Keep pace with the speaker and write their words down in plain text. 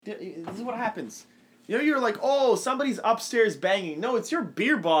This is what happens. You know, you're like, oh, somebody's upstairs banging. No, it's your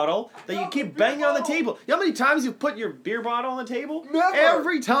beer bottle that you keep banging on the table. You know how many times you put your beer bottle on the table? Never.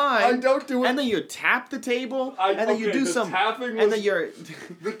 Every time. I don't do it. And then you tap the table. And then you do some. Tapping and then you're.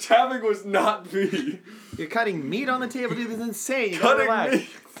 The tapping was not me. You're cutting meat on the table. Dude, this is insane. You Cutting relax. meat.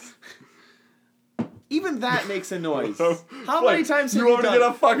 Even that makes a noise. How How many times have you you want to done? get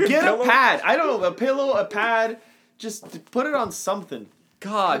a fucking Get pillow? a pad. I don't know, a pillow, a pad. Just put it on something.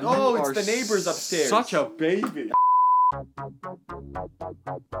 God, Like, oh, you it's are the neighbors upstairs. Such a baby.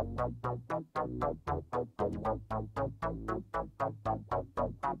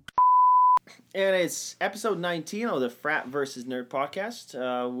 And it's episode 19 of the Frat versus Nerd podcast.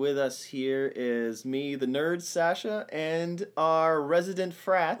 With us here is me, the nerd, Sasha, and our resident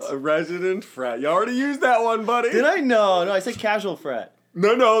frat. A resident frat. You already used that one, buddy. Did I? No, I said casual frat.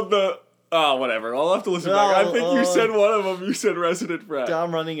 No, whatever. I'll have to listen back. I think you said one of them. You said resident frat.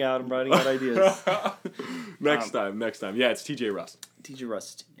 I'm running out ideas. Next time. Yeah, it's TJ Rust. TJ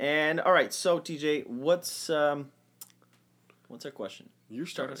Rust. And, all right, so, TJ, what's our question? You're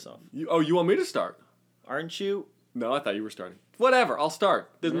starting. Start us off. You want me to start? Aren't you? No, I thought you were starting. Whatever, I'll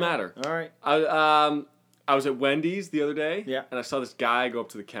start. Doesn't matter. All right. I was at Wendy's the other day. Yeah. And I saw this guy go up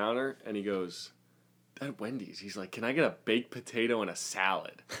to the counter, and he goes, at Wendy's, he's like, "Can I get a baked potato and a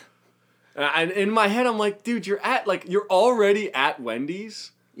salad?" And in my head, I'm like, dude, you're already at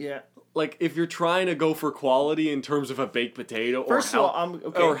Wendy's. Yeah. Like, if you're trying to go for quality in terms of a baked potato, First of all,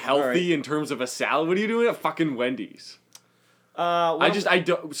 okay. or healthy right. in terms of a salad, what are you doing at fucking Wendy's? Well, I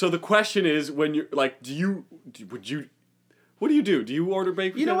don't. So the question is, when you're like, what do you do? Do you order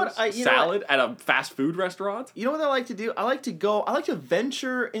baked potatoes? You know what? Salad at a fast food restaurant? You know what I like to do? I like to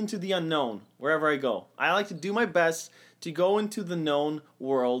venture into the unknown wherever I go. I like to do my best to go into the known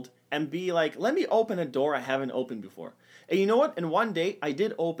world and be like, let me open a door I haven't opened before. And you know what? And one day, I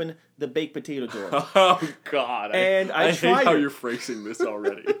did open the baked potato door. Oh, God. I hate tried how it. you're phrasing this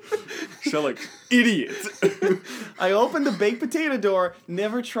already. So, like, idiot. I opened the baked potato door,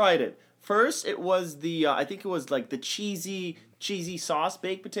 never tried it. First, it was I think it was like the cheesy sauce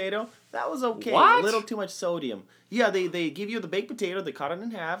baked potato. That was okay. What? A little too much sodium. Yeah, they give you the baked potato, they cut it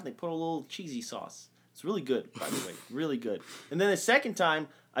in half, and they put a little cheesy sauce. It's really good, by the way. Really good. And then the second time,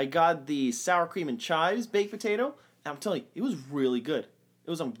 I got the sour cream and chives baked potato. And I'm telling you, it was really good. It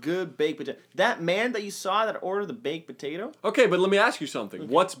was some good baked potato. That man that you saw that ordered the baked potato. Okay, but let me ask you something.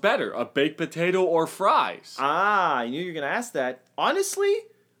 Okay. What's better, a baked potato or fries? I knew you were going to ask that. Honestly,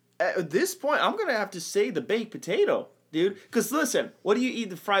 at this point, I'm going to have to say the baked potato, dude. Because listen, what do you eat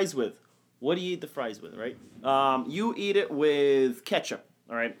the fries with? Right? You eat it with ketchup,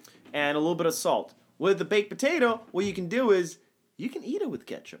 all right? And a little bit of salt. With the baked potato, what you can do is you can eat it with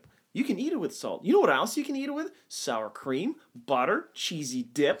ketchup. You can eat it with salt. You know what else you can eat it with? Sour cream, butter, cheesy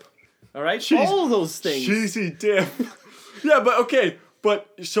dip. All right? All those things. Cheesy dip. Yeah, but okay.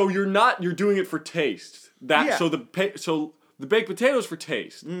 But so you're doing it for taste. So the baked potatoes for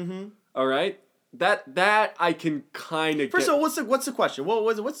taste. Mm-hmm. All right? That I can kind of First of all, what's the question?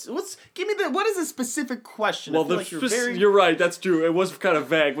 What is the specific question? Well, you're right, that's true. It was kind of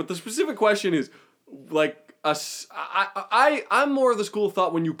vague, but the specific question is like I'm more of the school of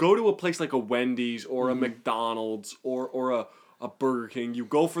thought when you go to a place like a Wendy's or a McDonald's or a Burger King, you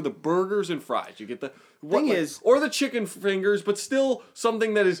go for the burgers and fries. You get or the chicken fingers, but still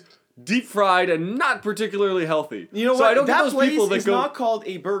something that is deep fried and not particularly healthy. You know so what? I don't that get those place people that is go, not called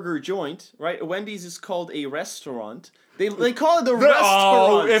a burger joint, right? Wendy's is called a restaurant. They call it the restaurant.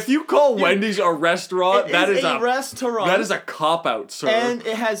 Oh, if you call Wendy's a restaurant, that is a restaurant. That is a cop-out, sir. And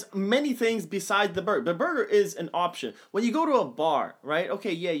it has many things besides the burger. The burger is an option. When you go to a bar, right?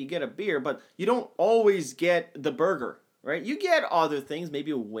 Okay, yeah, you get a beer, but you don't always get the burger, right? You get other things,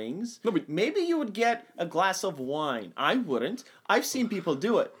 maybe wings. No, but maybe you would get a glass of wine. I wouldn't. I've seen people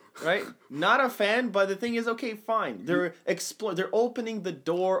do it. Right? Not a fan, but the thing is, okay, fine. They're opening the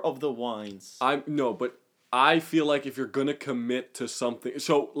door of the wines. But I feel like if you're gonna commit to something,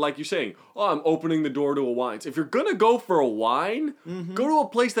 so like you're saying, I'm opening the door to a wine. If you're gonna go for a wine, go to a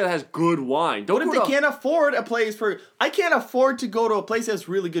place that has good wine. What if they can't afford a place for? I can't afford to go to a place that has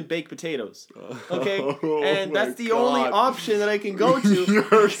really good baked potatoes. Okay, and that's the only option that I can go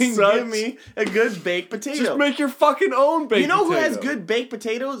to. Give me a good baked potato. Just make your fucking own baked potato. You know who has good baked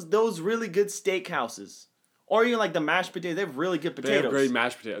potatoes? Those really good steakhouses. Or even like the mashed potatoes. They have really good potatoes. They have great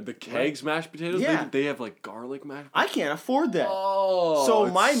mashed potatoes. The Kegs mashed potatoes, yeah. They have like garlic mashed potatoes. I can't afford that. Oh, so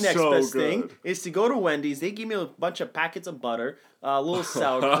my next best thing is to go to Wendy's. They give me a bunch of packets of butter, a little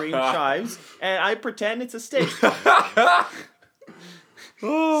sour cream, chives, and I pretend it's a steak. So,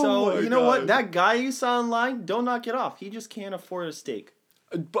 you know what? That guy you saw online, don't knock it off. He just can't afford a steak.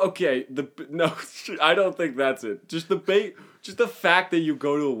 Okay, no, I don't think that's it. Just the fact that you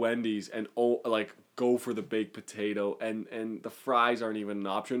go to a Wendy's and go for the baked potato and the fries aren't even an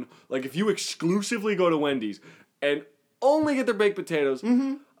option. Like if you exclusively go to Wendy's and only get their baked potatoes,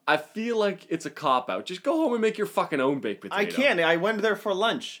 I feel like it's a cop out. Just go home and make your fucking own baked potato. I can't. I went there for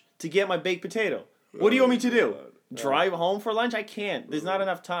lunch to get my baked potato. What do you want me to do? Drive home for lunch? I can't. There's not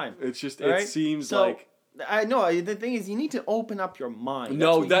enough time. It's just Right? it seems So, like. I know. The thing is, you need to open up your mind.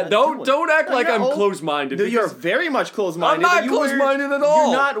 No, don't act like I'm closed-minded. No, you're because very much closed-minded. I'm not closed-minded at all.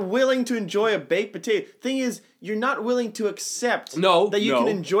 You're not willing to enjoy a baked potato. Thing is, you're not willing to accept that you can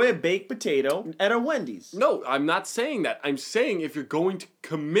enjoy a baked potato at a Wendy's. No, I'm not saying that. I'm saying if you're going to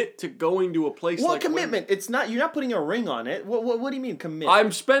commit to going to a place What like commitment? It's not. You're not putting a ring on it. What do you mean commit?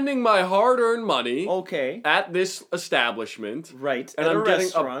 I'm spending my hard-earned money okay. at this establishment. Right. And at I'm a getting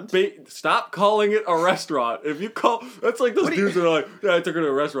restaurant. Stop calling it a restaurant. If you call, that's like those dudes that are like, yeah, I took her to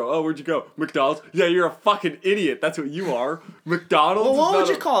a restaurant. Oh, where'd you go? McDonald's. Yeah, you're a fucking idiot. That's what you are. McDonald's. Well, what would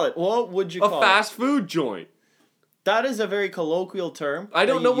you call it? What would you call it? A fast food joint. That is a very colloquial term. I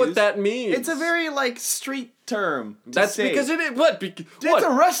don't know what that means. It's a very street term. That's say. because it is. What? It's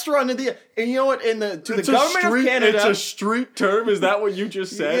a restaurant and you know what? The government of Canada, it's a street term. Is that what you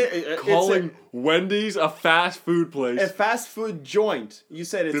just said? Yeah, calling Wendy's a fast food place. A fast food joint. You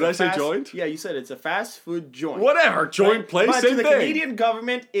said it's. Did I say joint? Yeah, you said it's a fast food joint. Whatever, joint place. But same to the thing. Canadian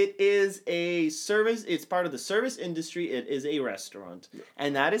government, it is a service. It's part of the service industry. It is a restaurant,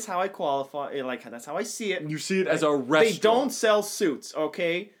 and that is how I qualify. That's how I see it. You see it as a restaurant. They don't sell suits,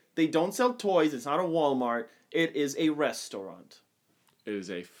 okay? They don't sell toys. It's not a Walmart. It is a restaurant. It is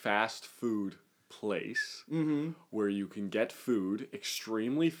a fast food place where you can get food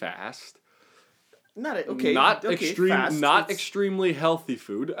extremely fast. Not Extremely healthy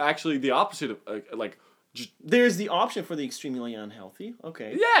food. Actually, the opposite of There's the option for the extremely unhealthy.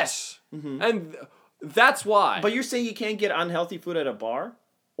 Okay. Yes, and that's why. But you're saying you can't get unhealthy food at a bar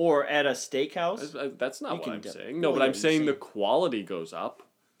or at a steakhouse? That's not what I'm saying. No, but I'm saying the quality goes up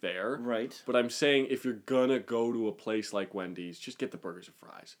there. Right. But I'm saying if you're gonna go to a place like Wendy's, just get the burgers and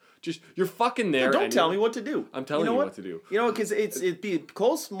fries. Just you're fucking there. Don't tell me what to do. I'm telling you what to do. You know, because it be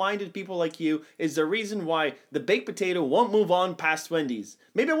close-minded people like you is the reason why the baked potato won't move on past Wendy's.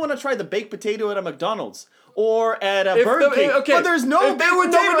 Maybe I want to try the baked potato at a McDonald's or at a Burger King. Okay, but there's no baked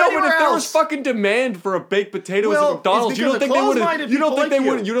potato anywhere if there was else. fucking demand for a baked potato at McDonald's, you don't think they would have? You don't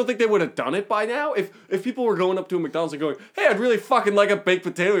think they would have done it by now? If people were going up to a McDonald's and going, "Hey, I'd really fucking like a baked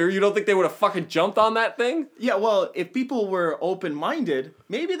potato here," you don't think they would have fucking jumped on that thing? Yeah, well, if people were open-minded,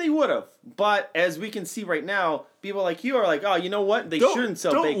 maybe they would have. But as we can see right now, people like you are like, oh, you know what? They shouldn't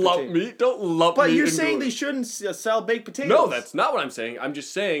sell baked potatoes. Don't lump me. But you're saying they shouldn't sell baked potatoes. No, that's not what I'm saying. I'm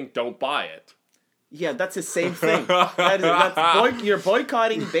just saying don't buy it. Yeah, that's the same thing. You're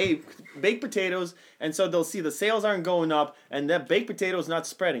boycotting baked potatoes, and so they'll see the sales aren't going up, and that baked potato is not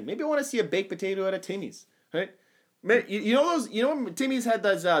spreading. Maybe I want to see a baked potato at a Timmy's, right? You know those? You know when Timmy's had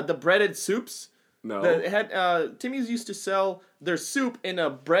those the breaded soups? No. Timmy's used to sell their soup in a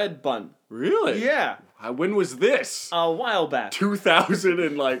bread bun. Really? Yeah. When was this? A while back.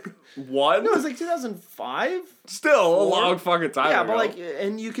 2001? No, it was 2005. Still a long fucking time ago. But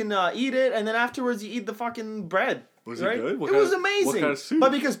and you can eat it, and then afterwards you eat the fucking bread. Was right? it good? It was amazing. What kind of soup?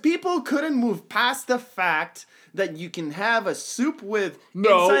 But because people couldn't move past the fact that you can have a soup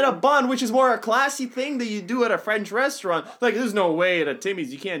inside a bun, which is more a classy thing that you do at a French restaurant. Like, there's no way at a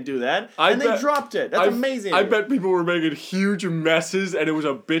Timmy's you can't do that. They dropped it. That's amazing. I bet people were making huge messes, and it was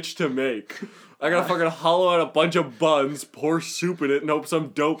a bitch to make. I gotta fucking hollow out a bunch of buns, pour soup in it, and hope some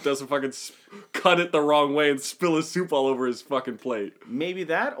dope doesn't fucking cut it the wrong way and spill his soup all over his fucking plate. Maybe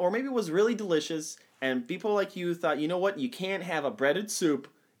that, or maybe it was really delicious, and people like you thought, you know what, you can't have a breaded soup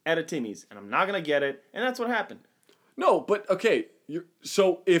at a Timmy's, and I'm not gonna get it, and that's what happened. No, but okay,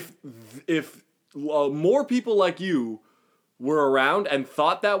 so if more people like you were around and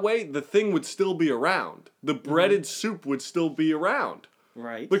thought that way, the thing would still be around. The breaded soup would still be around.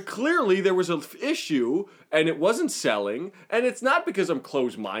 Right. But clearly there was an issue, and it wasn't selling, and it's not because I'm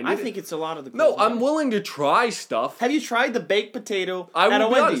closed-minded. I think it's a lot of the No, I'm willing to try stuff. Have you tried the baked potato at a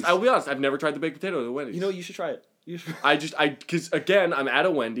Wendy's? I will be honest, I've never tried the baked potato at a Wendy's. You know, you should try it. Because again, I'm at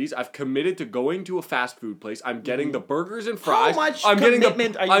a Wendy's. I've committed to going to a fast food place. I'm getting the burgers and fries. How much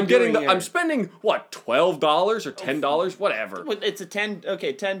commitment are you doing here? I'm spending what, $12 or $10, whatever. It's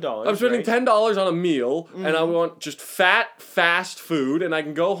 $10. I'm spending $10 on a meal, and I want just fast food, and I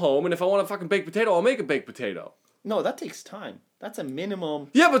can go home. And if I want a fucking baked potato, I'll make a baked potato. No, that takes time. That's a minimum.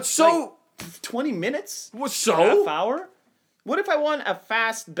 Yeah, but 20 minutes. What so? Half hour. What if I want a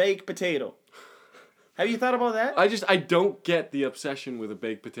fast baked potato? Have you thought about that? I don't get the obsession with a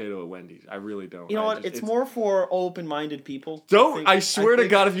baked potato at Wendy's. I really don't. You know what? It's more for open-minded people. I swear to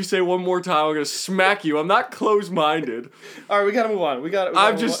God, if you say one more time, I'm gonna smack you. I'm not close-minded. All right, we gotta move on.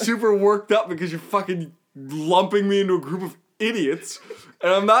 I'm just super worked up because you're fucking lumping me into a group of idiots,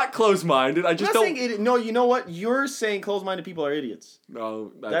 and I'm not close-minded. I just don't. No, you know what? You're saying close-minded people are idiots.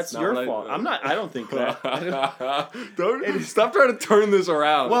 No, that's your fault. I'm not. I don't think that. Don't stop trying to turn this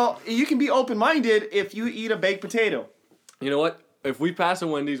around. Well, you can be open-minded if you eat a baked potato. You know what? If we pass a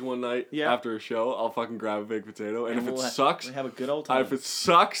Wendy's one night Yeah. after a show, I'll fucking grab a baked potato, and if it we'll sucks, we have a good old time. if it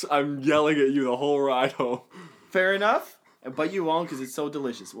sucks, I'm yelling at you the whole ride home. Fair enough, but you won't because it's so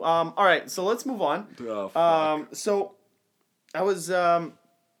delicious. All right, so let's move on. Oh, fuck. So I was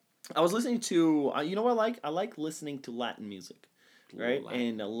listening to you know what I like? I like listening to Latin music, right?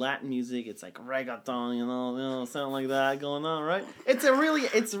 Latin. And Latin music, it's like reggaeton, you know, something like that going on, right? It's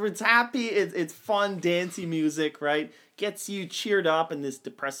happy, it's fun, dancey music, right? Gets you cheered up in this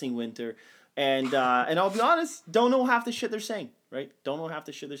depressing winter, and I'll be honest, don't know half the shit they're saying, right? Don't know half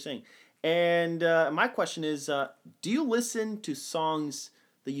the shit they're saying, and my question is, do you listen to songs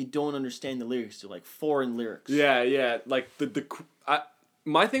that you don't understand the lyrics to, like foreign lyrics? Yeah. Like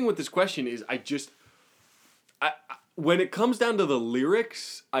my thing with this question is when it comes down to the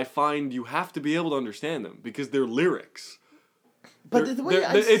lyrics, I find you have to be able to understand them because they're lyrics. But the way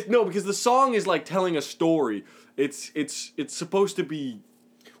because the song is like telling a story. It's supposed to be.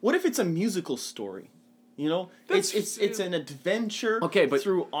 What if it's a musical story? You know, it's an adventure. Okay, but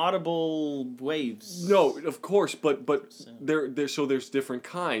through audible waves. No, of course, but there's different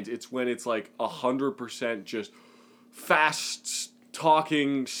kinds. It's when it's like 100% just fast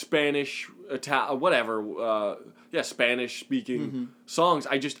talking Spanish, whatever. Spanish speaking songs.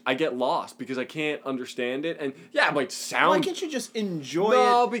 I get lost because I can't understand it, and it might sound. Why can't you just enjoy it?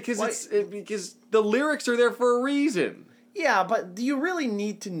 No, because because the lyrics are there for a reason. Yeah, but do you really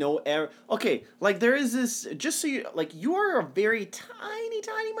need to know? Okay, like there is this. Just so you are a very tiny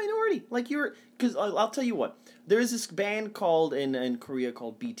minority. Because I'll tell you what. There is this band called in Korea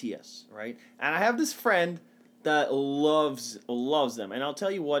called BTS, right? And I have this friend that loves them, and I'll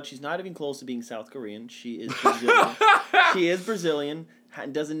tell you what. She's not even close to being South Korean. She is Brazilian. She is Brazilian.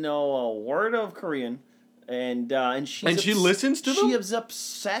 Doesn't know a word of Korean. And she listens to them? She is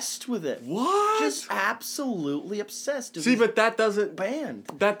obsessed with it. What? Just absolutely obsessed. See, but that doesn't band.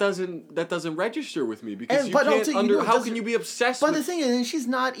 That doesn't register with me because how can you be obsessed? But the thing is, she's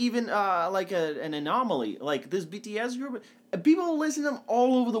not even like an anomaly. Like this BTS group, people listen to them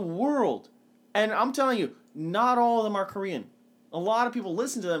all over the world, and I'm telling you, not all of them are Korean. A lot of people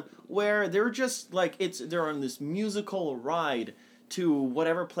listen to them where they're just like they're on this musical ride to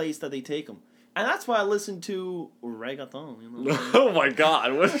whatever place that they take them. And that's why I listen to reggaeton. You know? Oh my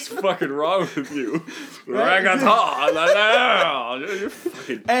God, what is fucking wrong with you? Reggaeton.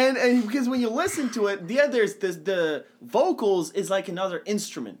 And because when you listen to it, there's the vocals is like another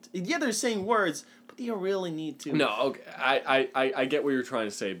instrument. Yeah, they're saying words, but you don't really need to. No, okay, I get what you're trying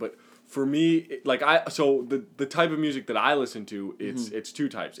to say, but for me, the type of music that I listen to, it's two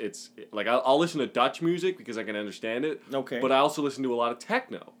types. It's like I'll listen to Dutch music because I can understand it. Okay. But I also listen to a lot of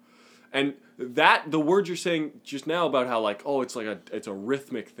techno. And the words you're saying just now about how like it's a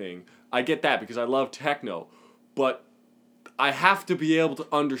rhythmic thing, I get that because I love techno, but I have to be able to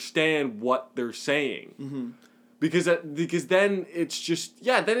understand what they're saying, because then it's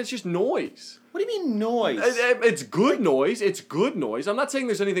just noise. What do you mean noise? It's good noise. It's good noise. I'm not saying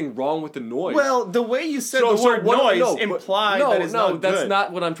there's anything wrong with the noise. Well, the way you said the word noise implied that it's not good. That's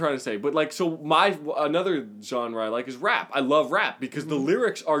not what I'm trying to say. But like, so another genre I like is rap. I love rap because the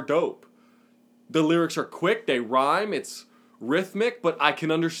lyrics are dope. The lyrics are quick. They rhyme. It's rhythmic, but I can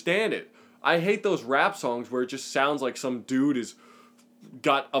understand it. I hate those rap songs where it just sounds like some dude is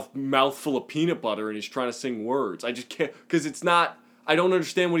got a mouthful of peanut butter and he's trying to sing words. I just can't, because it's not. I don't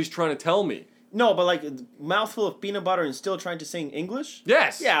understand what he's trying to tell me. No, but like mouthful of peanut butter and still trying to sing English?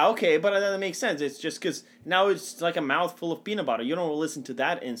 Yes. Yeah, okay, but that makes sense. It's just because now it's like a mouthful of peanut butter. You don't listen to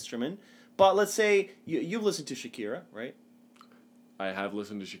that instrument. But let's say you've listened to Shakira, right? I have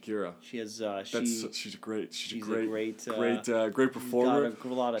listened to Shakira. She has. She's great. She's a great Got performer. a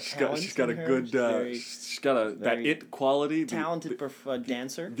lot of talent. She's got a good. She's got that it quality. Talented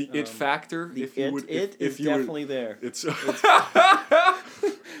dancer. The it factor. It is definitely there. It's.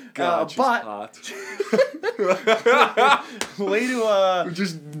 God, she's but hot. way to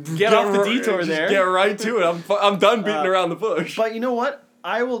just get off the detour there. Get right to it. I'm done beating around the bush. But you know what?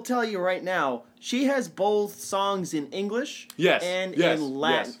 I will tell you right now. She has both songs in English and in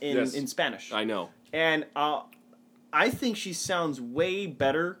Latin, in Spanish. I know. And I think she sounds way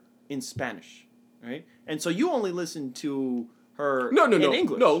better in Spanish. right? And so you only listen to her No, in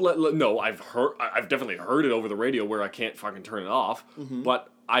English. no. I've definitely heard it over the radio where I can't fucking turn it off. But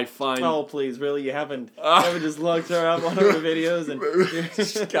I find Oh please, really? You haven't just looked her up on her videos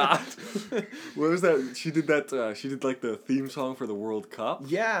and God, what was that? She did that. She did like the theme song for the World Cup.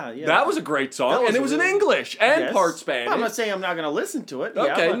 yeah. That was a great song, That was and it was in really- English and Yes. part Spanish. I'm not saying I'm not gonna listen to it.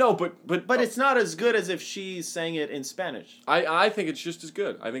 Okay, yeah, no, but it's not as good as if she sang it in Spanish. I think it's just as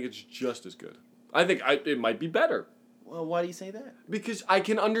good. I think it's just as good. I think it might be better Well, why do you say that? because I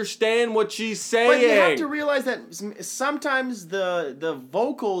can understand what she's saying. But you have to realize that sometimes the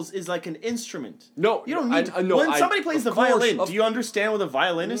vocals is like an instrument. No, You don't need to, no, when somebody plays of the violin, course, do you understand what the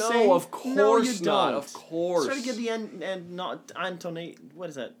violin is No, saying? of course No, you not, don't. of course. Try to get the what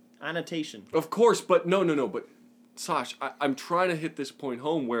is that? Annotation. Of course, but no. But Sash, I'm trying to hit this point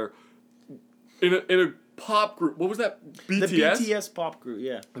home where in a pop group, what was that? BTS? The BTS pop group,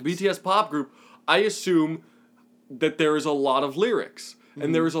 yeah. The BTS pop group, I assume that there is a lot of lyrics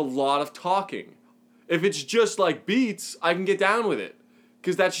and there is a lot of talking. If it's just like beats, I can get down with it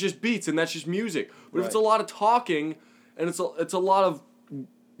because that's just beats and that's just music. But if it's a Right. lot of talking and it's a lot of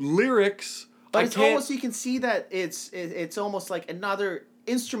lyrics, But I it's can't. almost, you can see that it's almost like another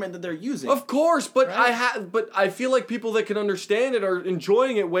instrument that they're using. Of course, but Right? but I feel like people that can understand it are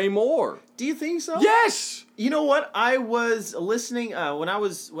enjoying it way more. Do you think so? Yes. You know what? I was listening when I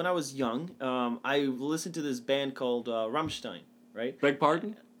was young. I listened to this band called Rammstein, right? Beg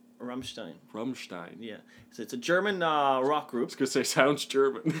pardon? Rammstein. Rammstein. Yeah. So it's a German rock I group. was gonna say sounds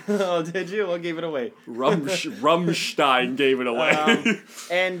German. Oh, did you? What gave it away? Rammstein gave it away.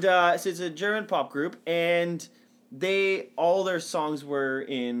 And so it's a German pop group, and all their songs were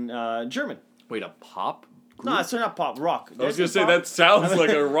in German. Wait, a pop group? No, it's not pop, rock. I was gonna say that sounds like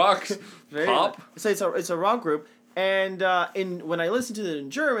a rock pop. So it's a rock group, and when I listened to it in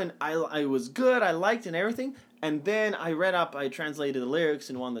German, I was good, I liked it and everything, and then I translated the lyrics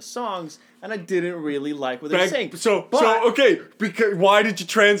in one of the songs, and I didn't really like what they're saying. So But- okay, because why did you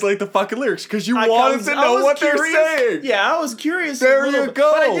translate the fucking lyrics? Because you I wanted was- to I know was what curious. they're saying. Yeah, I was curious. There a little you bit,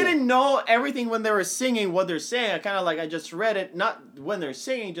 go. But I didn't know everything when they were singing what they're saying. I just read it, not when they're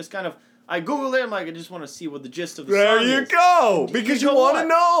singing, just kind of. I googled it. I'm like, I just want to see what the gist of the There song you is. go. Because you go want to what?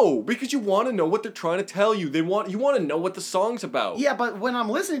 know. Because you want to know what they're trying to tell you. You want to know what the song's about. Yeah, but when I'm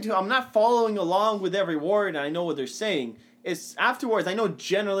listening to it, I'm not following along with every word, and I know what they're saying. It's afterwards I know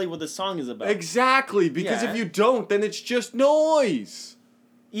generally what the song is about. Exactly. Because Yeah. if you don't, then it's just noise.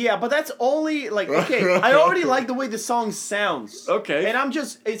 Yeah, but that's only like okay. I already like the way the song sounds. Okay. And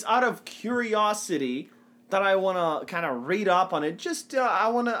it's out of curiosity that I want to kind of read up on it. Just I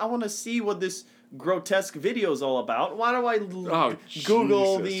want to see what this grotesque video is all about. Why do I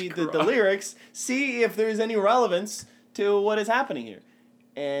Google Jesus the Christ. lyrics, see if there's any relevance to what is happening here?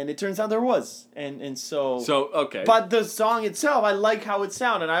 And it turns out there was. And so okay. but the song itself, I like how it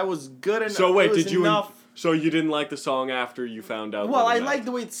sounded. I was good enough. So wait, it was did you? enough. So you didn't like the song after you found out? Well, what I it meant? liked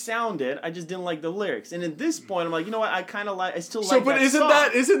the way it sounded. I just didn't like the lyrics. And at this point, I'm like, you know what? I kind of like. I still So, like but that isn't song.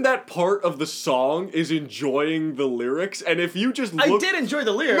 isn't that part of the song is enjoying the lyrics? And if you just look, I did enjoy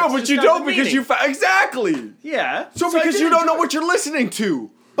the lyrics. no, but just you not don't the because meaning. you exactly. Yeah. So I because did you don't know enjoy- what you're listening to.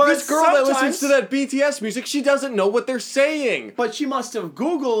 But This girl that listens sometimes- to that BTS music, she doesn't know what they're saying. But she must have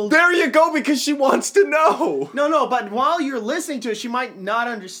Googled. There you go, because she wants to know. No, but while you're listening to it, she might not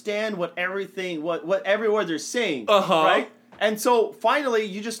understand what every word they're saying. Uh-huh. Right? And so finally,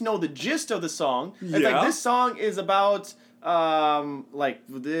 you just know the gist of the song. It's Yeah. like this song is about like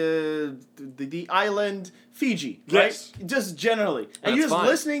the island Fiji, Yes. right? Just generally, and That's you're just fine.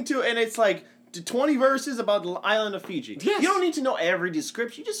 listening to, and it's like 20 verses about the island of Fiji. Yes. You don't need to know every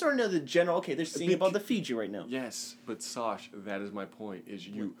description. You just sort of know the general. Okay, they're singing about the Fiji right now. Yes, but Sash, that is my point. Is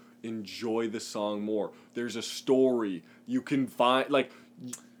you enjoy the song more. There's a story you can find. Like,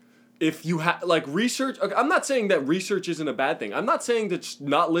 if you have like research. Okay, I'm not saying that research isn't a bad thing. I'm not saying that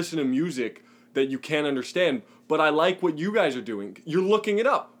not listen to music that you can't understand. But I like what you guys are doing. You're looking it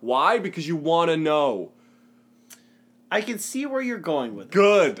up. Why? Because you want to know. I can see where you're going with it.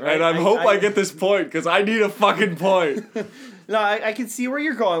 Good, Right, and I hope I get this point because I need a fucking point. No, I can see where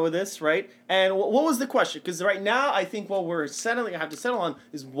you're going with this, right? And what was the question? Because right now, I think what we're have to settle on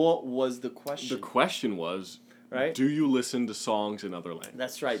is what was the question. The question was, Right? do you listen to songs in other languages?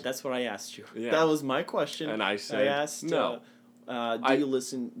 That's right. That's what I asked you. Yeah. That was my question. And I said, asked, no.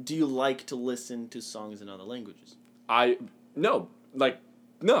 Do you like to listen to songs in other languages? No.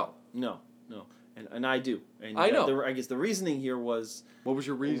 No. And I do. And I know. I guess the reasoning here was What was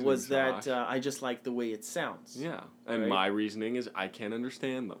your reason? that I just like the way it sounds. yeah, and right? my reasoning is I can't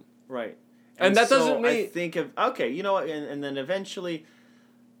understand them. Right. And that so doesn't I mean- think of okay, you know what, and then eventually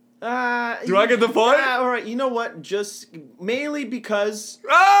Do I get the point? All right. You know what? Just mainly because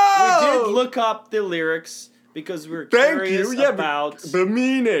Oh! we did look up the lyrics because we're Thank curious you. Yeah, about the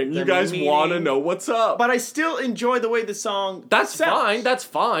meaning. You guys want to know what's up. But I still enjoy the way the song. That's sounds. fine. That's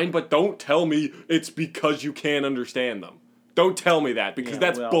fine. But don't tell me it's because you can't understand them. Don't tell me that because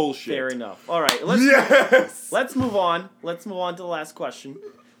that's bullshit. Fair enough. All right. Let's move on. Let's move on to the last question.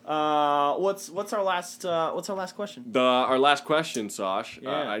 What's our last question? Our last question, Sash.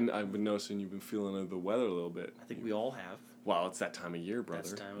 Yeah. I've been noticing you've been feeling under the weather a little bit. I think we all have. Well, it's that time of year, brother.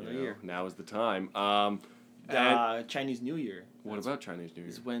 That's time of the year. Now is the time. Chinese New Year. What about Chinese New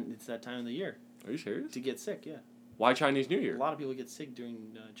Year? Is when it's that time of the year Are you serious? to get sick. Yeah. Why Chinese New Year? A lot of people get sick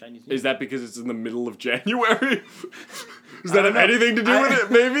during Chinese New Year. Is that because it's in the middle of January? Does that have anything to do with it?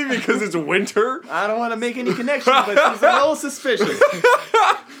 Maybe because it's winter. I don't want to make any connection, but it's a little suspicious.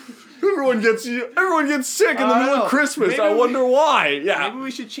 Everyone gets sick in the middle of Christmas. Maybe I wonder why. Yeah. Maybe we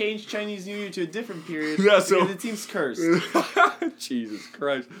should change Chinese New Year to a different period. Yeah, so- because it seems cursed. Jesus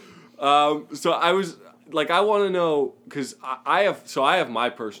Christ. So I was like, I want to know because I have my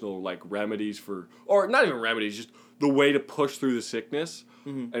personal like remedies for, or not even remedies, just the way to push through the sickness.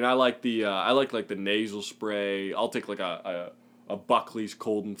 Mm-hmm. And I like the like the nasal spray. I'll take like a Buckley's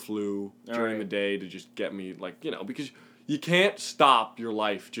cold and flu during the day to just get me like because you can't stop your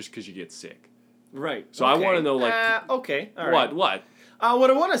life just because you get sick. Right. So I want to know like okay. All right. What. What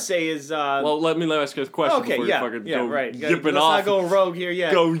I want to say is... well, let me ask you a question before you fucking go yipping off. Let's not go rogue here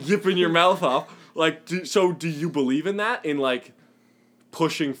yet. Go yipping your mouth off. Like, do you believe in that? In, like,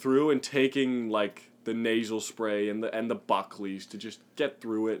 pushing through and taking, like, the nasal spray and the Buckleys to just get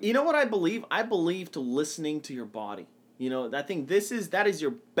through it? You know what I believe? I believe to listening to your body. I think that is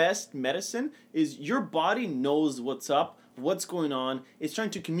your best medicine, is your body knows what's up, what's going on. It's trying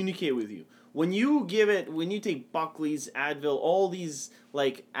to communicate with you. When you take Buckley's, Advil, all these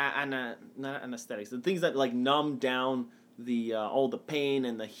like not anesthetics, the things that like numb down the all the pain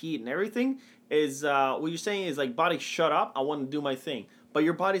and the heat and everything, is what you're saying is like, body, shut up, I want to do my thing. But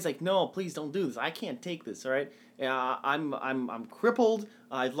your body's like, no, please don't do this. I can't take this. All right, I'm crippled.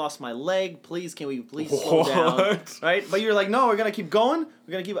 I've lost my leg. Please, can we please slow down? Right? But you're like, no, we're gonna keep going.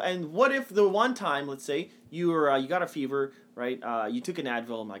 We're gonna keep. And what if the one time, let's say you got a fever, right? You took an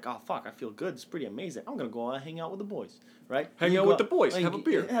Advil. I'm like, oh fuck, I feel good. It's pretty amazing. I'm gonna go hang out with the boys, right? Hang out with the boys. Have a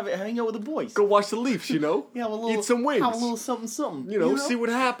beer. Hang out with the boys. Go watch the Leafs. Yeah, eat some wings. Have a little something. See what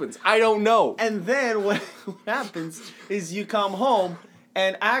happens. I don't know. And then what happens is you come home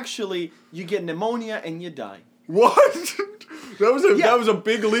and actually you get pneumonia and you die. What? That was a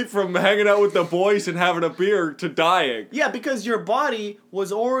big leap from hanging out with the boys and having a beer to dying. Yeah, because your body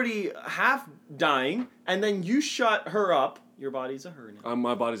was already half dying, and then you shut her up. Your body's a her now.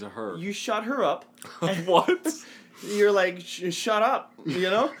 My body's a her. You shut her up. What? You're like, shut up,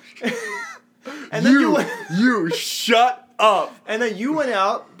 And then you shut up. And then you went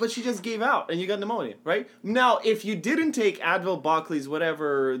out, but she just gave out, and you got pneumonia, right? Now, if you didn't take Advil, Buckley's,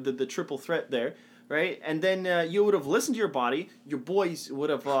 whatever, the triple threat there, right? And then you would have listened to your body. Your boys would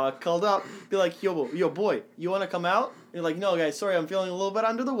have called up, be like, yo, boy, you want to come out? You're like, no, guys, sorry, I'm feeling a little bit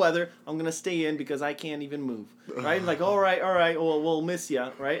under the weather. I'm going to stay in because I can't even move, right? Like, all right, well, we'll miss you,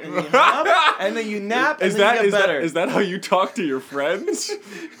 right? And then you hang up, and then you nap, and then you get better. Is that how you talk to your friends?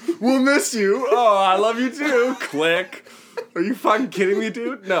 We'll miss you. Oh, I love you too. Click. Are you fucking kidding me,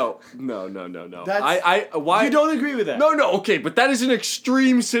 dude? No. Why? You don't agree with that? No, okay, but that is an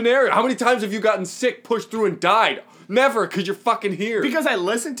extreme scenario. How many times have you gotten sick, pushed through, and died? Never, because you're fucking here. Because I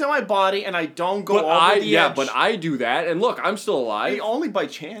listen to my body and I don't go over the edge. Yeah, but I do that, and look, I'm still alive. Hey, only by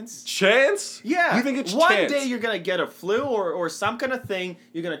chance. Chance? Yeah. You think it's One chance? day you're going to get a flu or some kind of thing.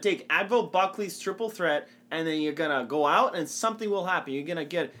 You're going to take Advil, Buckley's triple threat, and then you're going to go out and something will happen. You're going to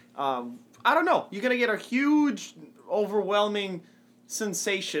get, I don't know, you're going to get a huge, overwhelming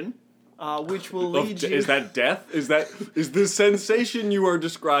sensation, which will lead you... Is that death? Is the sensation you are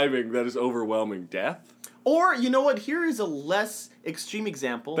describing that is overwhelming death? Or, you know what, here is a less extreme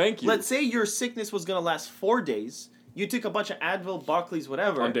example. Thank you. Let's say your sickness was going to last 4 days. You took a bunch of Advil, Buckley's,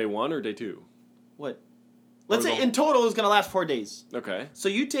 whatever. On day 1 or day 2? What? Let's say in total it's going to last 4 days. Okay. So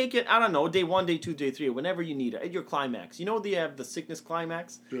you take it, I don't know, day 1, day 2, day 3, whenever you need it, at your climax. You know they have the sickness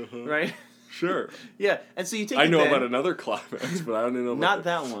climax, right? Sure. Yeah, and so you take it I know then, about another climax, but I don't know about... Not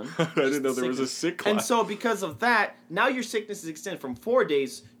that one. I didn't know there was a sick climax. And so because of that, now your sickness is extended from 4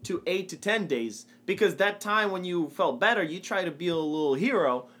 days to 8 to 10 days. Because that time when you felt better, you try to be a little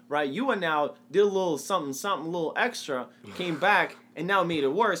hero, right? You went out, did a little something, a little extra, came back, and now made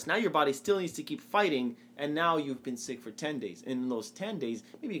it worse. Now your body still needs to keep fighting, and now you've been sick for 10 days. And in those 10 days,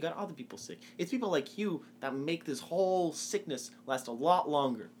 maybe you got other people sick. It's people like you that make this whole sickness last a lot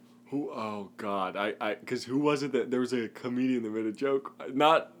longer. Who? Oh God! Because who was it that there was a comedian that made a joke,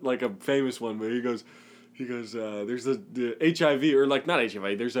 not like a famous one, but he goes, there's the HIV or like not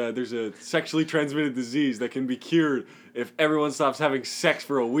HIV. There's a sexually transmitted disease that can be cured if everyone stops having sex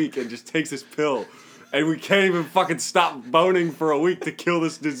for a week and just takes this pill, and we can't even fucking stop boning for a week to kill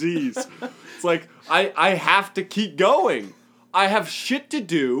this disease. It's like I have to keep going. I have shit to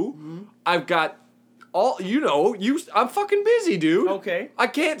do. Mm-hmm. I've got. I'm fucking busy, dude. Okay. I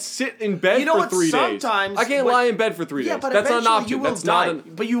can't sit in bed for 3 days. Sometimes I can't lie in bed for 3 days. But that's not an option. You will that's die.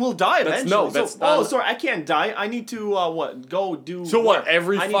 not but you will die eventually. That's not. Sorry, I can't die. I need to go do. So work. what?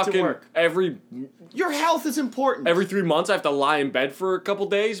 Your health is important. Every 3 months, I have to lie in bed for a couple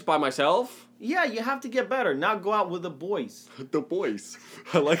days by myself. Yeah, you have to get better. Not go out with the boys. The boys.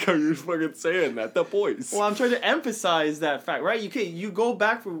 I like how you're fucking saying that. The boys. Well, I'm trying to emphasize that fact, right? You go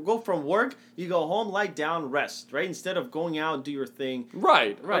from work, you go home, lie down, rest, right? Instead of going out and do your thing.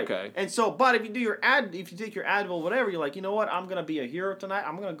 Right. Okay. And so, but if you take your Advil, whatever, you're like, you know what? I'm gonna be a hero tonight.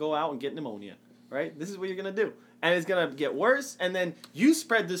 I'm gonna go out and get pneumonia, right? This is what you're gonna do. And it's going to get worse, and then you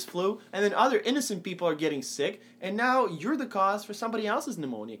spread this flu, and then other innocent people are getting sick, and now you're the cause for somebody else's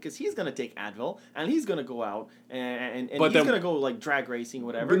pneumonia, because he's going to take Advil, and he's going to go out, and he's going to go, like, drag racing,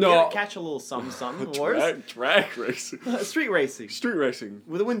 whatever, catch a little something worse. Drag racing? Street racing. Street racing.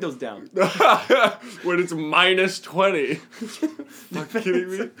 With the windows down. When it's minus 20. Are you kidding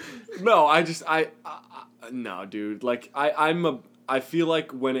me? No, no, dude. Like, I feel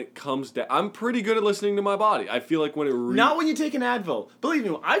like when it comes down, I'm pretty good at listening to my body. I feel like when it not when you take an Advil. Believe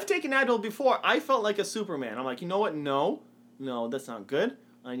me, I've taken Advil before. I felt like a Superman. I'm like, you know what? No, that's not good.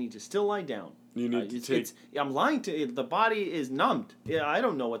 I need to still lie down. You need to take. I'm lying to the body is numbed. Yeah, I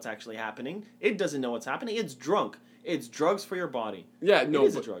don't know what's actually happening. It doesn't know what's happening. It's drunk. It's drugs for your body. Yeah, no. It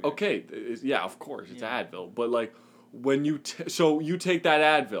is a drug. Okay, yeah, of course, it's Advil. But like, when you so you take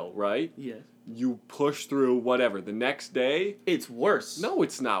that Advil, right? Yes. You push through whatever. The next day, it's worse. No,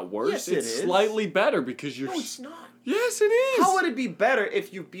 it's not worse. Yes, it's slightly better because you're. No, it's not. Yes, it is. How would it be better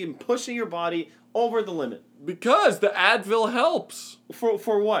if you've been pushing your body over the limit? Because the Advil helps.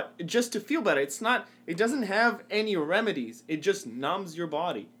 For what? Just to feel better. It's not. It doesn't have any remedies. It just numbs your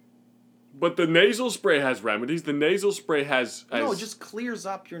body. But the nasal spray has remedies. The nasal spray has. No, it just clears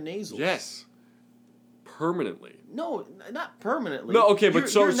up your nasals. Yes. Permanently. No, not permanently. No, okay,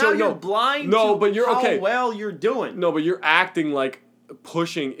 but you're blind. No, to but you're how okay. well you're doing. No, but you're acting like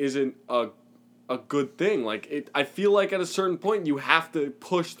pushing isn't a good thing. Like I feel like at a certain point you have to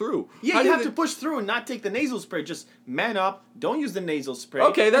push through. Yeah, you have to push through and not take the nasal spray. Just man up. Don't use the nasal spray.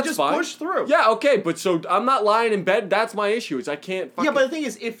 Okay, that's just fine. Push through. Yeah, okay, but so I'm not lying in bed. That's my issue. Is I can't. Yeah, but the thing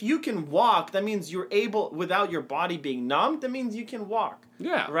is, if you can walk, that means you're able without your body being numbed. That means you can walk.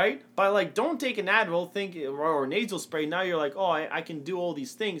 Yeah. Right? But like, don't take an Advil, or nasal spray. Now you're like, oh, I can do all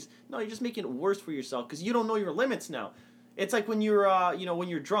these things. No, you're just making it worse for yourself because you don't know your limits now. It's like when you're, when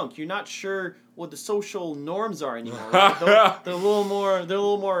you're drunk, you're not sure what the social norms are anymore. Right? They're a little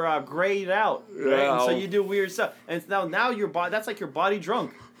more grayed out, right? Yeah. And so you do weird stuff, and it's now your body. That's like your body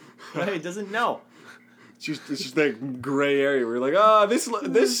drunk, right? It doesn't know. It's just that gray area where you're like,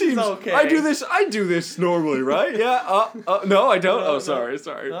 this seems okay. I do this normally, right? Yeah. No, I don't. No, sorry.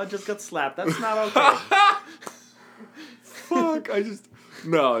 No, I just got slapped. That's not okay. Fuck.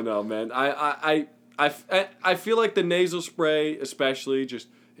 No, man. I feel like the nasal spray, especially, just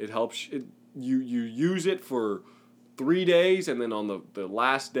it helps. You use it for 3 days, and then on the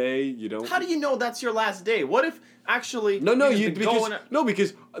last day you don't. How do you know that's your last day? What if actually?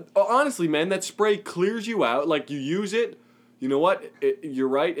 Because honestly, man, that spray clears you out. Like you use it. You know what? You're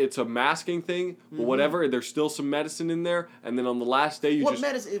right. It's a masking thing, but whatever. There's still some medicine in there, and then on the last day, What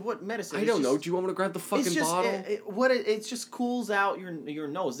medicine? I don't know. Do you want me to grab the fucking bottle? It just cools out your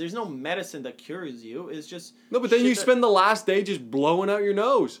nose. There's no medicine that cures you. It's just no. But then you spend the last day just blowing out your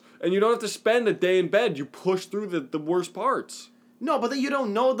nose, and you don't have to spend a day in bed. You push through the worst parts. No, but then you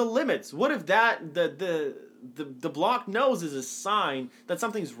don't know the limits. What if the blocked nose is a sign that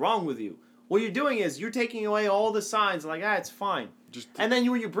something's wrong with you? What you're doing is you're taking away all the signs, like, it's fine. And then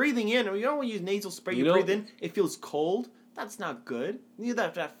when you're breathing in, when you use nasal spray, you breathe in, it feels cold. That's not good. You need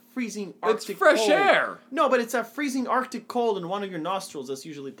that freezing Arctic cold. It's fresh air. No, but it's that freezing Arctic cold in one of your nostrils that's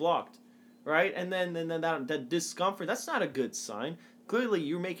usually blocked, right? And then that discomfort, that's not a good sign. Clearly,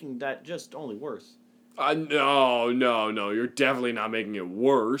 you're making that just only worse. No, you're definitely not making it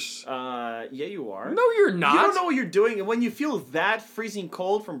worse. Yeah, you are. No, you're not. You don't know what you're doing, and when you feel that freezing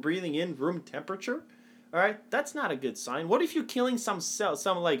cold from breathing in room temperature, all right, that's not a good sign. What if you're killing some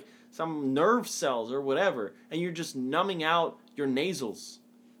nerve cells or whatever, and you're just numbing out your nostrils?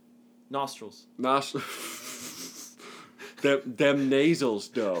 them nasals,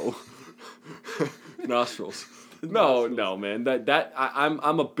 though. Nostrils. No, man.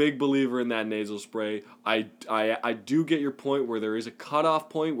 I'm a big believer in that nasal spray. I do get your point where there is a cutoff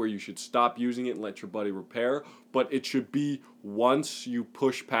point where you should stop using it and let your body repair, but it should be once you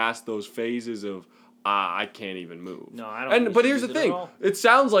push past those phases of I can't even move. No, I don't. But here's the thing. It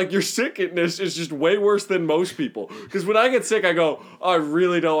sounds like your sickness is just way worse than most people. Because when I get sick, I go, oh, I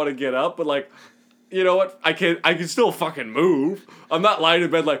really don't want to get up, but like, you know what? I can still fucking move. I'm not lying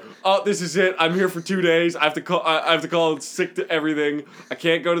in bed like, oh, this is it. I'm here for 2 days. I have to call in sick to everything. I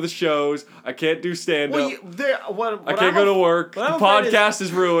can't go to the shows. I can't do stand up. I can't go to work. The podcast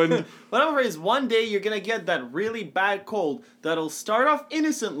is ruined. What I'm afraid is one day you're gonna get that really bad cold that'll start off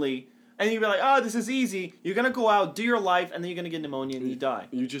innocently. And you'll be like, oh, this is easy. You're going to go out, do your life, and then you're going to get pneumonia and you die.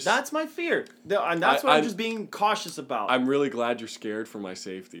 That's my fear. And that's what I'm just being cautious about. I'm really glad you're scared for my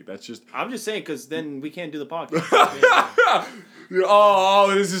safety. I'm just saying, because then we can't do the podcast.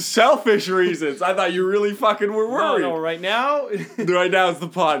 Oh, this is selfish reasons. I thought you really fucking were worried. No, right now... Right now it's the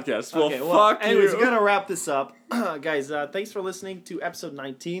podcast. Well, fuck anyways, you. we're going to wrap this up. Guys, thanks for listening to episode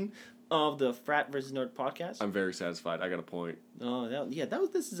 19 of the Frat vs. Nerd podcast. I'm very satisfied. I got a point. Oh,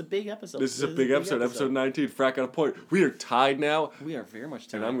 this is a big episode. This is a big episode. Episode 19. Frat got a point. We are tied now. We are very much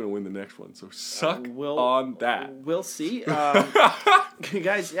tied. And I'm going to win the next one. So suck on that. We'll see.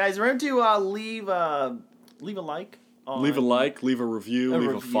 Guys, remember to leave a like. Leave a like, leave a review,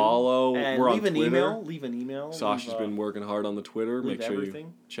 leave a follow. And we're leave on Twitter. Leave an email. Sasha's been working hard on the Twitter. Make sure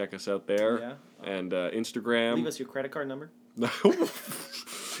you check us out there. Yeah. And Instagram. Leave us your credit card number.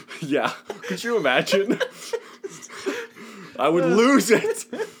 Yeah. Could you imagine? I would lose it.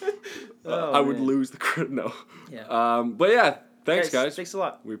 I would lose the credit. No. Yeah. But yeah, thanks, guys. Thanks a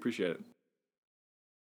lot. We appreciate it.